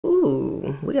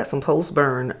Ooh, we got some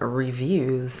post-burn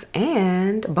reviews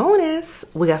and bonus,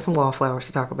 we got some wallflowers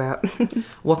to talk about.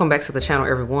 Welcome back to the channel,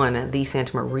 everyone. The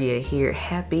Santa Maria here.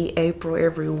 Happy April,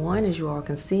 everyone. As you all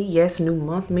can see, yes, new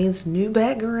month means new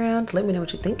background. Let me know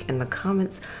what you think in the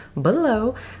comments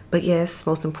below. But yes,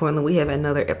 most importantly, we have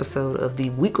another episode of the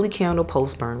weekly candle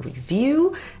post-burn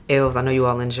review. Elves, I know you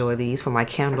all enjoy these. For my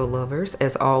candle lovers,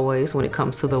 as always, when it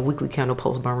comes to the weekly candle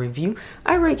post-burn review,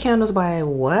 I rate candles by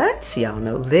what? Y'all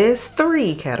know this.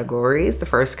 3 categories. The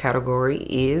first category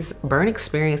is burn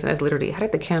experience, and that's literally, how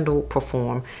did the candle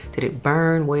perform? Did it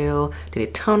burn well? Did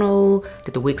it tunnel?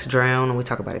 Did the wicks drown? And we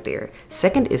talk about it there.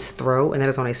 Second is throw, and that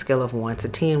is on a scale of 1 to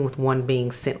 10, with 1 being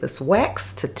scentless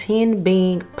wax to 10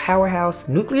 being powerhouse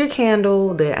nuclear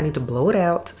candle that I need to blow it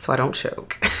out so I don't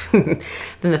choke. Then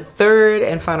the third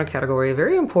and final category,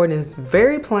 very important, is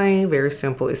very plain, very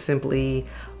simple. It's simply,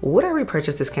 would I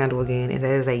repurchase this candle again? And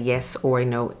that is a yes or a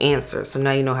no answer. So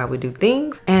now you know how we do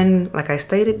things. And like I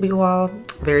stated, you all,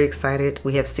 very excited.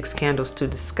 We have 6 candles to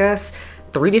discuss,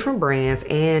 3 different brands,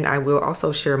 and I will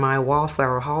also share my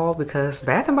wallflower haul because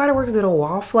Bath & Body Works did a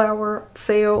wallflower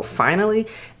sale finally.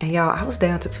 And y'all, I was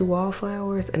down to 2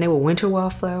 wallflowers, and they were winter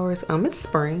wallflowers. It's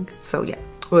spring, so yeah.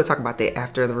 We'll talk about that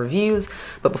after the reviews.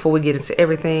 But before we get into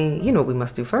everything, you know what we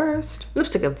must do first.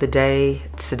 Lipstick of the day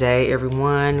today,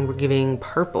 everyone. We're giving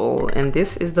purple, and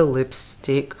this is the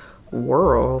lipstick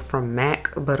Whirl from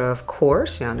MAC, but of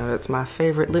course y'all know that's my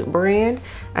favorite lip brand.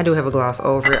 I do have a gloss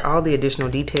over it. All the additional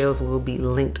details will be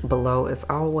linked below as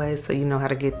always, so you know how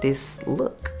to get this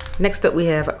look. Next up, we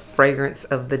have fragrance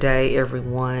of the day,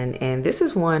 everyone, and this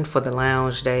is one for the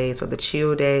lounge days or the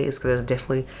chill days because it's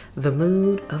definitely the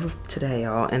mood of today,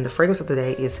 y'all. And the fragrance of the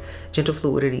day is Gentle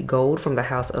Fluidity Gold from the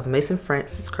house of Maison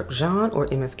Francis Kurkdjian, or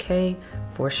MFK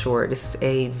for short. This is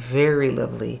a very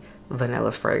lovely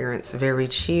vanilla fragrance, very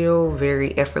chill,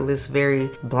 very effortless, very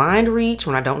blind reach.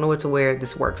 When I don't know what to wear,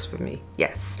 this works for me.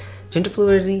 Yes, Gentle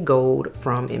Fluidity Gold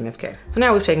from MFK. So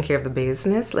now we've taken care of the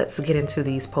business, let's get into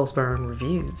these post-burn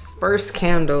reviews. First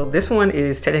candle, this one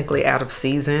is technically out of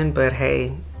season, but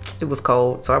hey, it was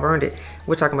cold, so I burned it.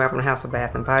 We're talking about from the house of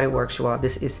Bath & Body Works, you all.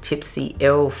 This is Tipsy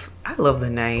Elf. I love the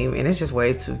name, and it's just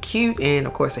way too cute. And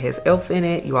of course, it has elf in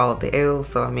it. You all love the elves,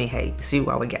 so I mean, hey, see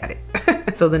why we got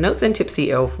it. So the notes in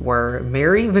Tipsy Elf were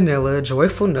merry vanilla,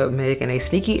 joyful nutmeg, and a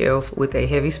sneaky elf with a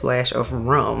heavy splash of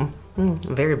rum.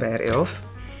 Very bad elf.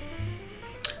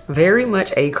 Very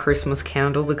much a Christmas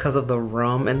candle because of the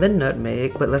rum and the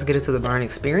nutmeg, but let's get into the burn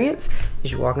experience.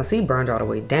 As you all can see, burned all the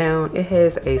way down. It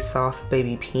has a soft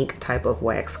baby pink type of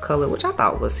wax color, which I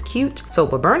thought was cute. So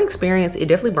the burn experience, it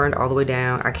definitely burned all the way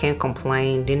down. I can't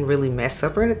complain, didn't really mess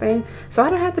up or anything, so I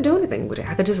don't have to do anything with it.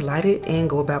 I could just light it and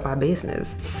go about my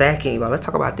business. Second, well, let's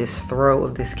talk about this throw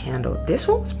of this candle. This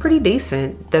one was pretty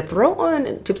decent. The throw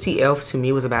on Tipsy Elf to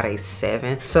me was about a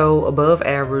 7, so above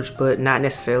average, but not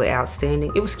necessarily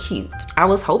outstanding. It was cute. I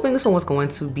was hoping this one was going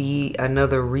to be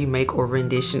another remake or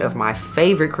rendition of my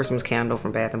favorite Christmas candle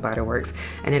from Bath & Body Works,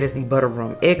 and it is the Butter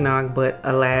Rum Eggnog, but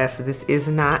alas, this is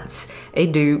not a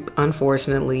dupe,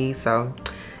 unfortunately. So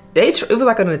it was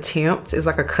like an attempt. It was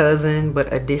like a cousin,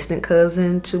 but a distant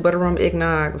cousin to Butter Rum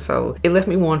Eggnog, so it left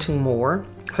me wanting more.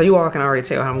 So you all can already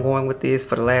tell how I'm going with this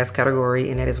for the last category,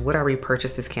 and that is, would I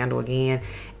repurchase this candle again?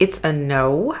 It's a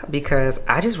no, because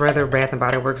I just rather Bath &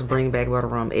 Body Works bring back Butter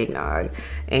Rum Eggnog,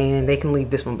 and they can leave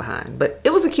this one behind. But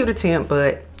it was a cute attempt,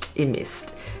 but it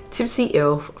missed. Tipsy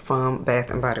Elf from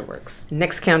Bath & Body Works.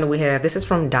 Next candle we have, this is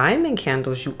from Diamond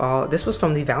Candles, you all. This was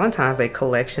from the Valentine's Day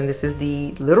collection. This is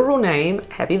the literal name,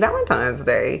 Happy Valentine's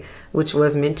Day, which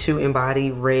was meant to embody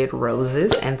red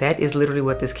roses, and that is literally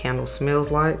what this candle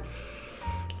smells like.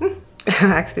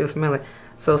 I can still smell it.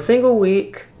 So single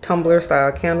wick tumbler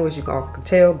style candle, as you all can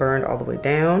tell, burned all the way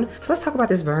down. So let's talk about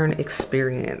this burn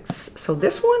experience. So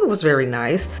this one was very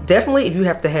nice. Definitely if you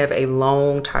have to have a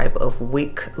long type of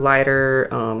wick lighter,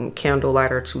 candle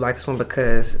lighter to light this one,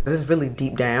 because this is really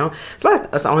deep down. So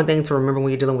that's the only thing to remember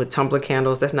when you're dealing with tumbler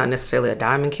candles. That's not necessarily a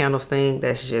Diamond Candles thing.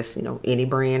 That's just, you know, any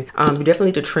brand. You definitely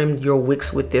need to trim your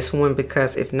wicks with this one,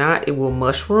 because if not, it will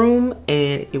mushroom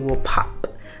and it will pop.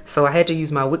 So I had to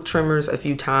use my wick trimmers a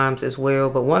few times as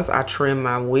well, but once I trimmed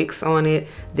my wicks on it,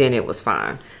 then it was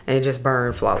fine, and it just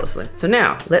burned flawlessly. So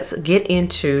now let's get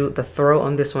into the throw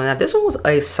on this one. Now this one was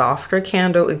a softer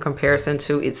candle in comparison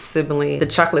to its sibling, the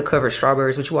chocolate covered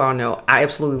strawberries, which you all know I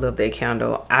absolutely love that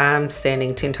candle. I'm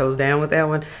standing 10 toes down with that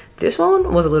one. This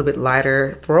one was a little bit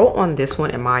lighter. Throw on this one,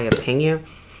 in my opinion,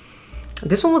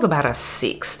 This one was about a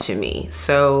 6 to me,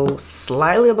 so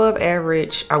slightly above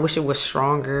average. I wish it was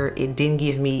stronger. It didn't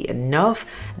give me enough.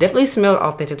 Definitely smelled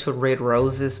authentic to red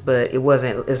roses, but it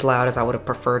wasn't as loud as I would have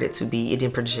preferred it to be. It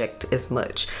didn't project as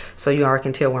much. So you already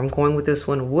can tell where I'm going with this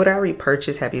one. Would I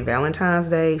repurchase Happy Valentine's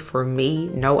Day? For me,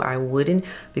 no, I wouldn't,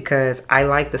 because I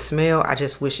like the smell. I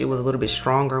just wish it was a little bit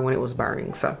stronger when it was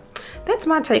burning. So that's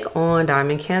my take on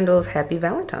diamond candles. Happy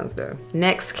Valentine's Day.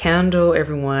 Next candle,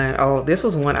 everyone. Oh, this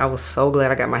was one I was so glad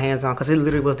I got my hands on because it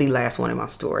literally was the last one in my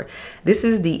store. This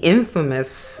is the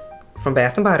infamous from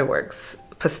Bath & Body Works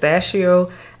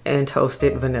pistachio and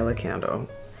toasted vanilla candle.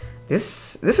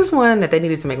 This is one that they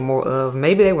needed to make more of.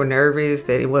 Maybe they were nervous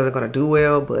that it wasn't going to do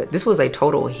well, but this was a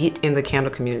total hit in the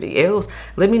candle community. Els,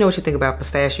 let me know what you think about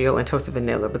pistachio and toasted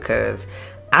vanilla, because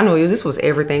I know this was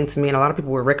everything to me and a lot of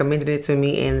people were recommending it to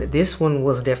me, and this one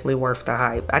was definitely worth the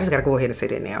hype. I just gotta go ahead and say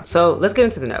that now. So let's get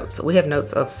into the notes. So we have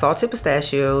notes of salted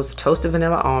pistachios, toasted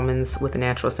vanilla almonds with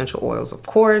natural essential oils, of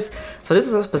course. So this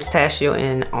is a pistachio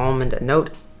and almond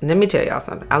note. Let me tell y'all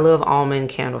something. I love almond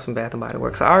candles from Bath & Body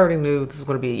Works. So I already knew this was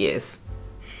gonna be a yes.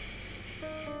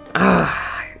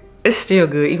 It's still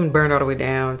good, even burned all the way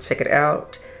down. Check it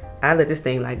out. I let this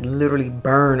thing like literally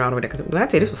burn all the way down. When I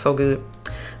tell you, this was so good.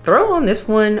 Throw on this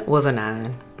one was a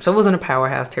 9. So it wasn't a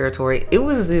powerhouse territory. It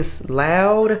was this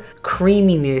loud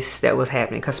creaminess that was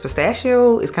happening, because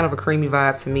pistachio is kind of a creamy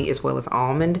vibe to me as well as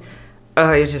almond.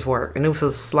 It just worked, and there was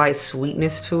a slight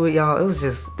sweetness to it, y'all. This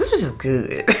was just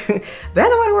good. Bath &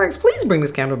 Body Works, please bring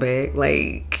this candle back.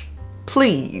 Like,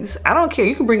 please. I don't care.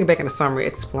 You can bring it back in the summer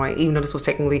at this point, even though this was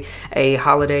technically a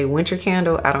holiday winter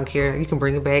candle. I don't care. You can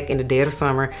bring it back in the dead of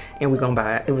summer and we're gonna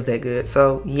buy it. It was that good.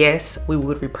 So yes, we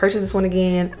would repurchase this one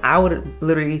again. I would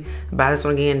literally buy this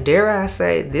one again. Dare I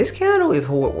say, this candle is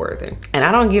hoard worthy. And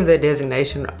I don't give that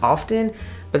designation often,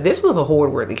 but this was a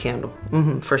hoard-worthy candle,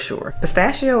 for sure.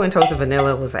 Pistachio and toasted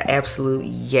vanilla was an absolute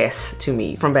yes to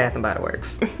me from Bath & Body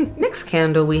Works. Next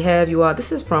candle we have, you all,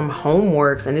 this is from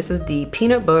homeworx, and this is the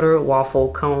peanut butter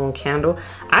waffle cone candle.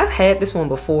 I've had this one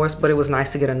before, but it was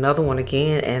nice to get another one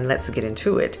again, and let's get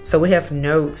into it. So we have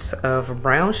notes of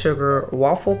brown sugar,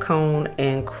 waffle cone,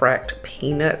 and cracked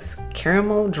peanuts,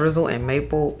 caramel drizzle, and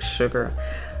maple sugar.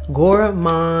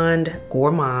 Gourmand,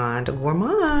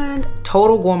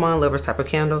 total gourmand lovers type of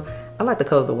candle. I like the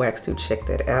color of the wax too. Check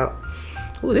that out.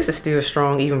 Ooh, this is still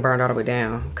strong, even burned all the way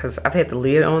down, because I've had the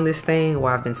lid on this thing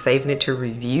while I've been saving it to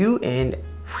review, and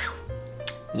whew,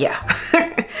 yeah.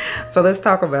 So let's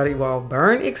talk about it, you all.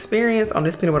 Burn experience on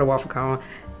this peanut butter waffle cone.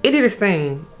 It did its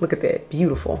thing. Look at that,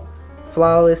 beautiful.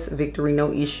 Flawless victory,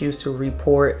 no issues to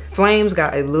report. Flames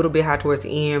got a little bit hot towards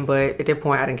the end, but at that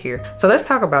point I didn't care. So let's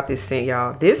talk about this scent,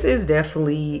 y'all. This is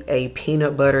definitely a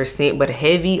peanut butter scent, but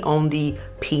heavy on the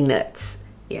peanuts.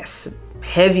 Yes,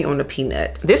 heavy on the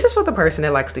peanut. This is for the person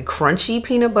that likes the crunchy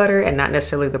peanut butter and not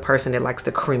necessarily the person that likes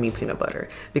the creamy peanut butter,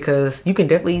 because you can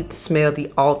definitely smell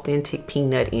the authentic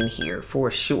peanut in here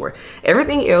for sure.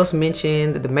 Everything else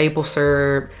mentioned, the maple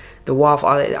syrup, the waffle,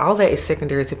 all that is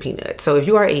secondary to peanut. So if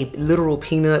you are a literal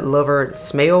peanut lover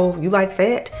smell, you like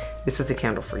that, this is the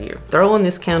candle for you. Throw on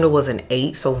this candle was an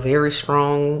 8, so very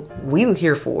strong. We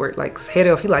here for it. Like, head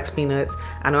off, he likes peanuts.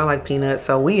 I know I like peanuts,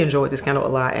 so we enjoyed this candle a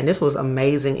lot, and this was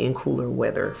amazing in cooler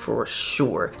weather for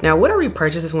sure. Now, would I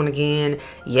repurchase this one again?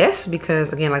 Yes,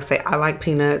 because again, like I say, I like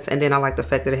peanuts, and then I like the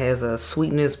fact that it has a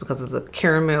sweetness because of the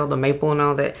caramel, the maple, and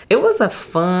all that. It was a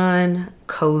fun,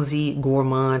 cozy,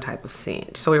 gourmand type of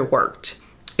scent, so it worked.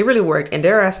 It really worked, and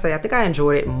dare I say, I think I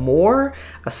enjoyed it more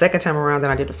a second time around than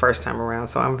I did the first time around,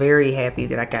 so I'm very happy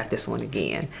that I got this one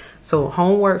again. So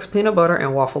homeworx peanut butter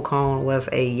and waffle cone was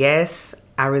a yes.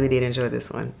 I really did enjoy this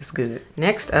one. It's good.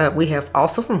 Next up, we have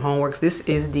also from homeworx. This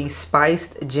is the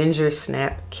spiced ginger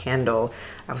snap candle.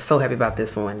 I was so happy about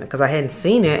this one because I hadn't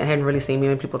seen it. I hadn't really seen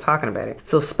many people talking about it.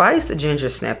 So spiced ginger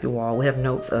snap, you all. We have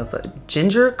notes of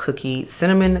ginger, cookie,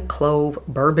 cinnamon, clove,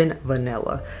 bourbon,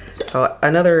 vanilla. So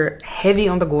another heavy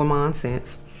on the gourmand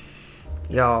scents.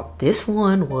 Y'all, this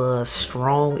one was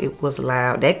strong. It was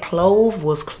loud. That clove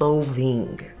was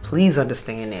cloving. Please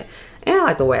understand that. And I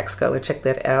like the wax color. Check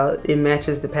that out. It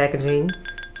matches the packaging.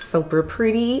 Super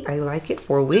pretty. I like it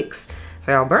for wicks.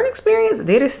 So y'all, burn experience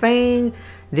did its thing.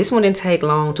 This one didn't take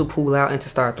long to pull out and to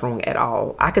start throwing at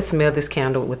all. I could smell this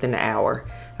candle within an hour.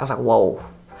 I was like, whoa.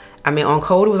 I mean, on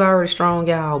cold it was already strong,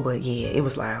 y'all, but yeah, it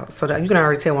was loud. So you can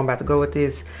already tell where I'm about to go with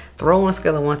this. Throw on a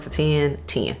scale of 1 to 10,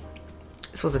 10.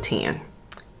 This was a 10.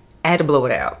 I had to blow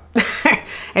it out. I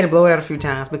had to blow it out a few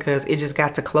times because it just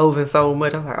got to cloving so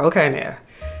much. I was like, okay now.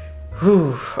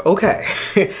 Whew, okay.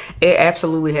 It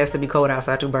absolutely has to be cold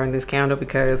outside to burn this candle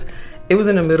because it was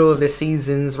in the middle of the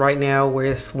seasons right now where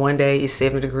it's one day it's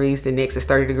 70 degrees, the next is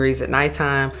 30 degrees at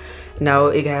nighttime. No,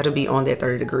 it got to be on that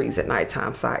 30 degrees at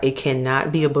nighttime side. It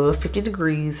cannot be above 50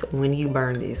 degrees when you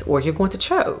burn this or you're going to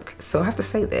choke. So I have to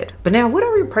say that. But now, would I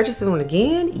repurchase this one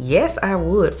again? Yes, I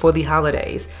would for the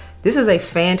holidays. This is a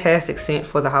fantastic scent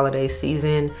for the holiday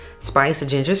season. Spice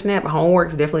Ginger Snap.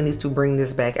 homeworx definitely needs to bring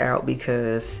this back out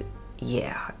because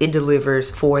yeah, it delivers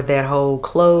for that whole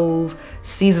clove,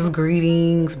 season's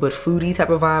greetings, but foodie type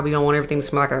of vibe. You don't want everything to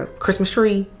smell like a Christmas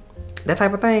tree, that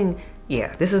type of thing. Yeah,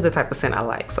 this is the type of scent I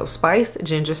like. So Spiced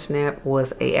Ginger Snap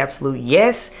was a absolute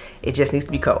yes. It just needs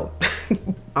to be cold.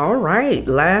 All right,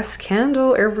 last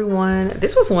candle, everyone.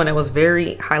 This was one that was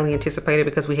very highly anticipated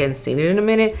because we hadn't seen it in a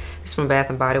minute. It's from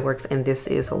Bath & Body Works, and this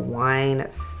is a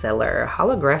Wine Cellar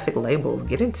holographic label.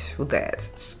 Get into that.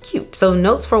 It's cute. So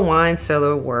notes for Wine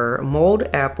Cellar were mulled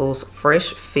apples,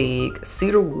 fresh fig,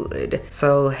 cedar wood.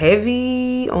 So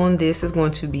heavy on this is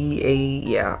going to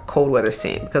be a cold weather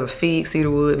scent because of fig,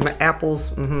 cedar wood,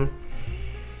 apples.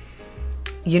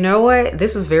 You know what?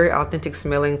 This was very authentic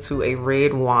smelling to a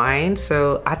red wine.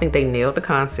 So I think they nailed the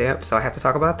concept. So I have to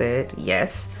talk about that.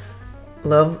 Yes.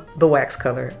 Love the wax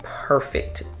color.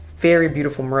 Perfect. Very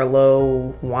beautiful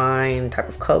Merlot wine type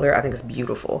of color. I think it's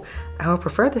beautiful. I would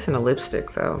prefer this in a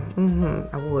lipstick though.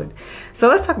 I would. So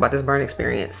let's talk about this burn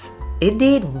experience. It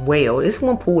did well. This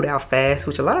one pulled out fast,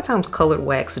 which a lot of times colored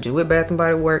wax do at Bath &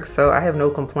 Body Works. So I have no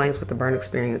complaints with the burn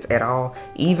experience at all.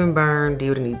 Even burn, do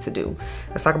what it needs to do.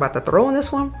 Let's talk about the throw on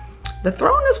this one. The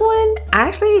throw on this one, I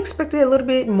actually expected a little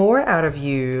bit more out of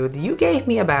you. You gave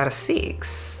me about a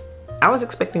 6. I was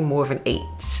expecting more of an 8.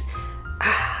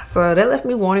 So that left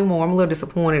me wanting more. I'm a little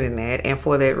disappointed in that. And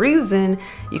for that reason,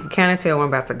 you can kind of tell where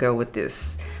I'm about to go with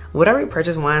this. Would I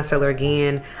repurchase Wine Cellar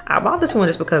again? I bought this one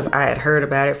just because I had heard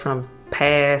about it from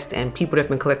past and people that have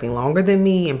been collecting longer than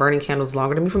me and burning candles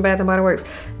longer than me from Bath & Body Works.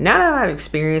 Now that I've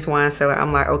experienced Wine Cellar,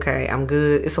 I'm like, okay, I'm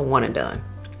good. It's a one and done.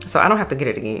 So I don't have to get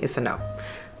it again. It's a no.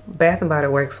 Bath & Body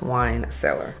Works Wine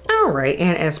Cellar. All right,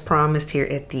 and as promised here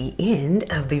at the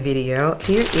end of the video,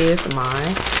 here is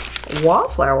my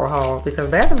Wallflower haul because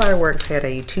Bath & Body Works had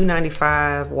a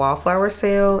 $2.95 Wallflower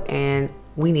sale and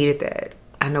we needed that.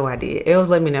 I know I did. Els,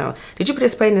 let me know. Did you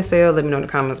participate in the sale? Let me know in the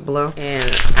comments below.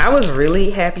 And I was really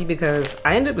happy because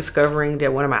I ended up discovering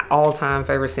that one of my all-time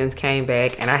favorite scents came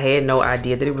back and I had no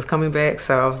idea that it was coming back.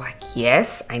 So I was like,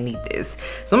 yes, I need this.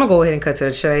 So I'm gonna go ahead and cut to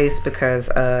the chase because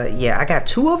yeah, I got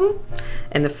 2 of them.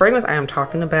 And the fragrance I am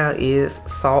talking about is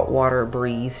Saltwater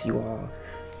Breeze, you all.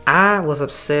 I was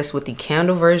obsessed with the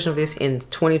candle version of this in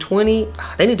 2020.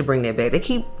 They need to bring that back. They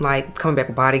keep like coming back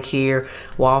with body care,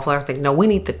 Wallflower. Think, no, we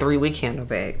need the 3-wick candle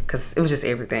back because it was just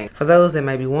everything. For those that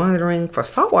may be wondering, for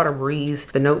Saltwater Breeze,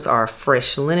 the notes are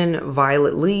fresh linen,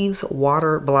 violet leaves,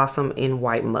 water, blossom, and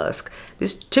white musk.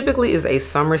 This typically is a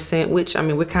summer scent, which I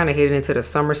mean, we're kind of heading into the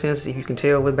summer scents. If you can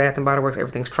tell with Bath & Body Works,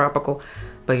 everything's tropical.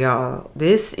 But y'all,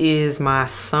 this is my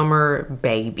summer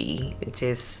baby. It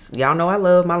just, y'all know I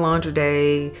love my laundry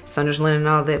day, Sunders linen and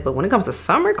all that. But when it comes to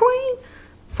summer clean,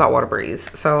 Saltwater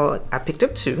Breeze. So I picked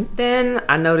up 2. Then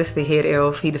I noticed the head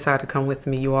elf, he decided to come with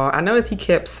me, you all. I noticed he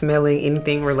kept smelling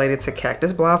anything related to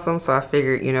cactus blossom. So I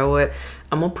figured, you know what?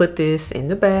 I'm gonna put this in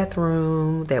the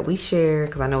bathroom that we share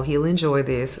because I know he'll enjoy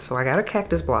this. So I got a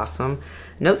cactus blossom.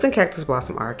 Notes in cactus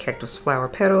blossom are cactus flower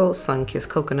petal, sun-kissed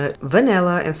coconut,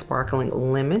 vanilla, and sparkling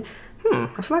lemon.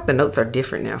 I feel like the notes are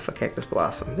different now for cactus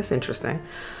blossom. That's interesting.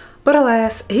 But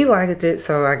alas, he liked it,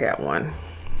 so I got one.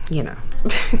 You know.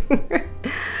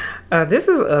 This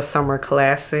is a summer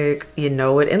classic. You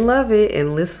know it and love it.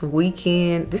 And this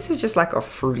weekend, this is just like a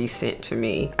fruity scent to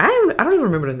me. I don't even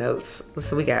remember the notes.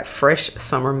 So we got fresh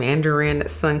summer mandarin,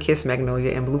 sun-kissed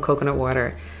magnolia, and blue coconut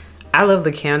water. I love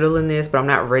the candle in this, but I'm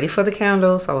not ready for the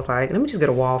candle. So I was like, let me just get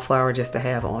a Wallflower just to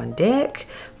have on deck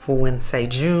for when, say,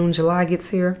 June, July gets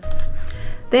here.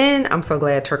 Then I'm so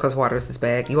glad Turquoise Waters is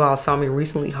back. You all saw me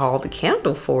recently haul the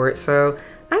candle for it. So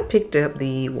I picked up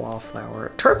the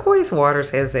Wallflower. Turquoise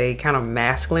Waters has a kind of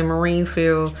masculine marine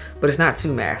feel, but it's not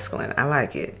too masculine. I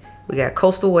like it. We got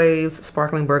Coastal Waves,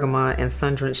 Sparkling Bergamot, and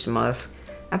Sun-Drenched Musk.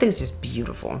 I think it's just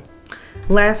beautiful.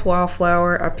 Last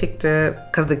Wallflower I picked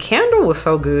up because the candle was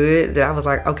so good that I was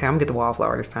like, okay, I'm gonna get the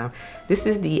Wallflower this time. This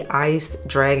is the Iced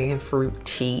Dragon Fruit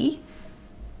Tea.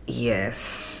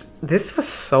 Yes, this was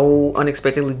so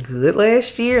unexpectedly good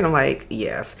last year, and I'm like,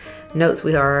 yes. Notes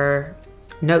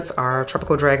are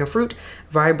tropical dragon fruit,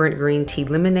 vibrant green tea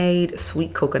lemonade,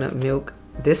 sweet coconut milk,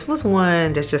 This was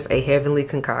one that's just a heavenly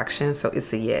concoction, so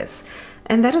it's a yes.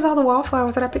 And that is all the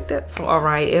wallflowers that I picked up. So all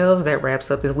right, elves, that wraps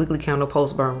up this weekly candle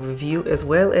post burn review, as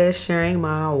well as sharing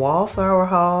my wallflower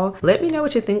haul. Let me know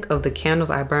what you think of the candles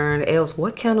I burned. Elves,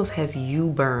 what candles have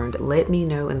you burned? Let me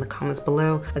know in the comments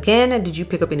below. Again, did you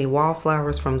pick up any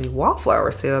wallflowers from the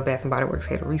wallflower sale Bath & Body Works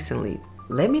had recently?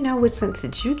 Let me know which scents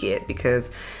did you get,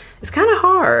 because it's kind of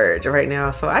hard right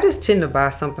now. So I just tend to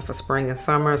buy something for spring and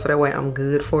summer, so that way I'm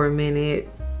good for a minute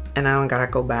and I don't gotta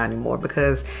go buy anymore,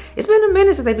 because it's been a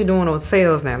minute since they be doing those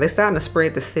sales now. They're starting to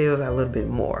spread the sales out a little bit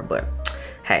more, but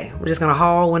hey, we're just gonna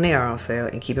haul when they are on sale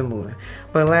and keep it moving.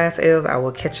 But last, elves, I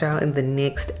will catch y'all in the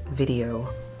next video.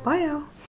 Bye, y'all.